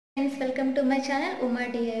Friends welcome to my channel Uma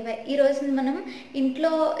DIY. ఈరోజు మనం ఇంట్లో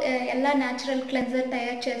ఎలా న్యాచురల్ క్లెన్జర్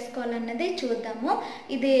తయారు చేసుకోవాలన్నది చూద్దాము.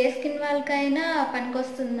 ఇది ఏ స్కిన్ వాళ్ళకైనా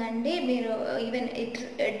పనికొస్తుందండి. మీరు ఈవెన్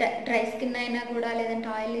డ్రై స్కిన్ అయినా కూడా, లేదంటే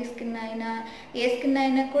ఆయిలీ స్కిన్ అయినా, ఏ స్కిన్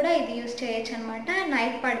అయినా కూడా ఇది యూస్ చేయొచ్చు అనమాట.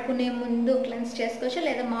 నైట్ పడుకునే ముందు క్లెన్స్ చేసుకోవచ్చు,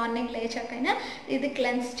 లేదా మార్నింగ్ లేచాకైనా ఇది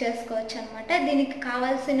క్లెన్స్ చేసుకోవచ్చు అనమాట. దీనికి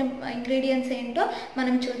కావాల్సిన ఇంగ్రీడియంట్స్ ఏంటో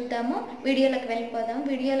మనం చూద్దాము. వీడియోలోకి వెళ్ళిపోదాం.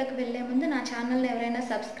 వీడియోలోకి వెళ్ళే ముందు నా ఛానల్ని ఎవరైనా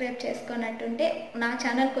సబ్స్క్రైబ్ చేసుకున్నట్టుంటే, నా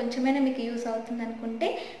ఛానల్ కొంచెమైనా మీకు యూస్ అవుతుంది అనుకుంటే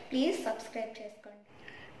ప్లీజ్ సబ్స్క్రైబ్ చేసుకోండి.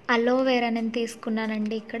 అలోవెరా నేను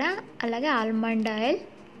తీసుకున్నానండి ఇక్కడ. అలాగే ఆల్మండ్ ఆయిల్,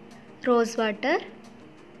 రోజ్ వాటర్,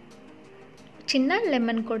 చిన్న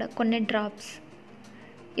లెమన్ కూడా కొన్ని డ్రాప్స్.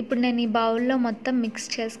 ఇప్పుడు నేను ఈ బౌల్లో మొత్తం మిక్స్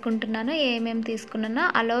చేసుకుంటున్నాను. ఏమేమి తీసుకున్నానో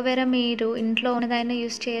అలోవెరా మీరు ఇంట్లో ఉన్నదైనా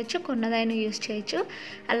యూస్ చేయొచ్చు, కొన్నదైనా యూస్ చేయొచ్చు.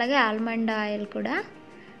 అలాగే ఆల్మండ్ ఆయిల్ కూడా,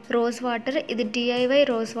 రోజ్ వాటర్, ఇది డిఐవై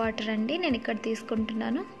రోజ్ వాటర్ అండి. నేను ఇక్కడ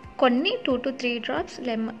తీసుకుంటున్నాను కొన్ని 2 to 3 డ్రాప్స్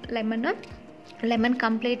లెమన్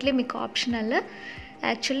కంప్లీట్లీ మీకు ఆప్షనల్.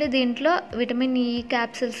 యాక్చువల్లీ దీంట్లో విటమిన్ ఈ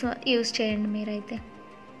క్యాప్సిల్స్ యూస్ చేయండి మీరైతే.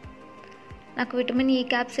 నాకు విటమిన్ ఈ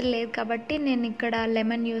క్యాప్సిల్ లేదు కాబట్టి నేను ఇక్కడ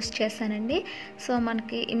లెమన్ యూస్ చేశానండి. సో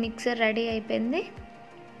మనకి ఈ మిక్సర్ రెడీ అయిపోయింది.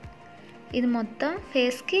 ఇది మొత్తం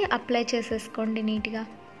ఫేస్కి అప్లై చేసేసుకోండి నీట్గా.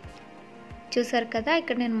 చూసారు కదా,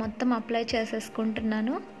 ఇక్కడ నేను మొత్తం అప్లై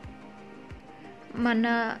చేసేసుకుంటున్నాను. మన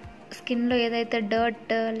స్కిన్లో ఏదైతే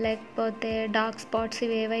డర్ట్ లేకపోతే డార్క్ స్పాట్స్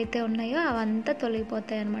ఇవి ఏవైతే ఉన్నాయో అవంతా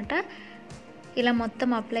తొలగిపోతాయి అన్నమాట. ఇలా మొత్తం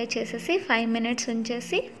అప్లై చేసేసి 5 minutes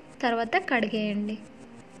ఉంచేసి తర్వాత కడిగేయండి.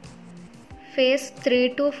 ఫేస్ 3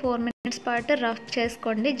 to 4 minutes పాటు రఫ్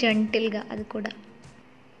చేసుకోండి జెంటిల్గా. అది కూడా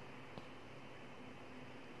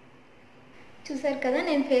చూసారు కదా,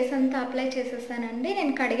 నేను ఫేస్ అంతా అప్లై చేసేసానండి.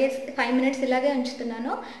 నేను కడిగేసి 5 minutes ఇలాగే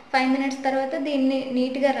ఉంచుతున్నాను. 5 minutes తర్వాత దీన్ని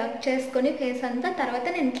నీట్గా రబ్ చేసుకొని ఫేస్ అంతా తర్వాత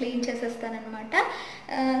నేను క్లీన్ చేసేస్తానమాట.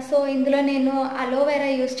 సో ఇందులో నేను అలోవెరా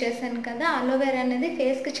యూస్ చేశాను కదా, అలోవెరా అనేది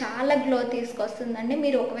ఫేస్కి చాలా గ్లో తీసుకొస్తుందండి.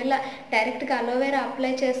 మీరు ఒకవేళ డైరెక్ట్గా అలోవెరా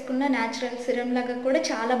అప్లై చేసుకున్న న్యాచురల్ సిరమ్ లాగా కూడా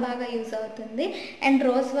చాలా బాగా యూజ్ అవుతుంది. అండ్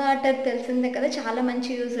రోజ్ వాటర్ తెలిసిందే కదా, చాలా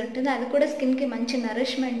మంచి యూజ్ ఉంటుంది. అది కూడా స్కిన్కి మంచి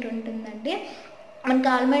నరిష్మెంట్ ఉంటుందండి. మనకు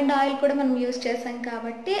ఆల్మండ్ ఆయిల్ కూడా మనం యూస్ చేసాం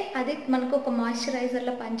కాబట్టి అది మనకు ఒక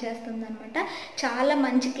మాయిశ్చరైజర్లో పనిచేస్తుంది అనమాట. చాలా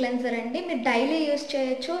మంచి క్లెన్జర్ అండి. మీరు డైలీ యూస్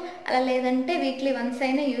చేయొచ్చు, అలా లేదంటే వీక్లీ వన్స్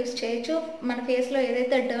అయినా యూస్ చేయొచ్చు. మన ఫేస్లో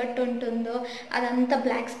ఏదైతే డర్ట్ ఉంటుందో అదంతా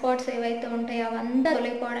బ్లాక్ స్పాట్స్ ఏవైతే ఉంటాయో అవంతా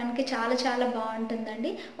తొలగిపోవడానికి చాలా చాలా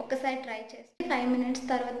బాగుంటుందండి. ఒక్కసారి ట్రై చేసి 5 minutes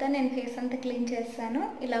తర్వాత నేను ఫేస్ అంతా క్లీన్ చేస్తాను.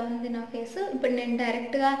 ఇలా ఉంది నా ఫేస్. ఇప్పుడు నేను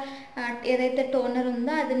డైరెక్ట్గా ఏదైతే టోనర్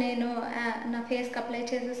ఉందో అది నేను నా ఫేస్కి అప్లై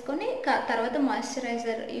చేసేసుకొని తర్వాత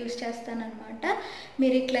మాయిశ్చరైజర్ యూస్ చేస్తానన్నమాట.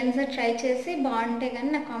 మీరు ఈ క్లెన్జర్ ట్రై చేసి బాగుంటే కానీ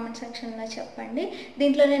నా కామెంట్ సెక్షన్లో చెప్పండి.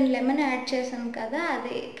 దీంట్లో నేను లెమన్ యాడ్ చేశాను కదా,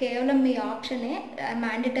 అది కేవలం మీ ఆప్షనే,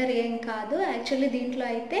 మ్యాండేటరీ ఏం కాదు. యాక్చువల్లీ దీంట్లో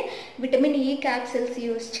అయితే విటమిన్ ఈ క్యాప్సిల్స్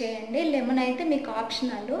యూస్ చేయండి. లెమన్ అయితే మీకు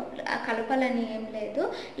ఆప్షనల్, కలపాలని ఏం లేదు.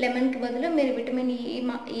 లెమన్కి బదులు మీరు విటమిన్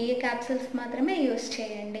ఈ క్యాప్సిల్స్ మాత్రమే యూస్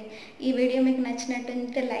చేయండి. ఈ వీడియో మీకు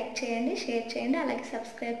నచ్చినట్టుంటే లైక్ చేయండి, షేర్ చేయండి, అలాగే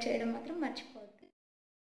సబ్స్క్రైబ్ చేయడం మాత్రం మర్చిపోకండి.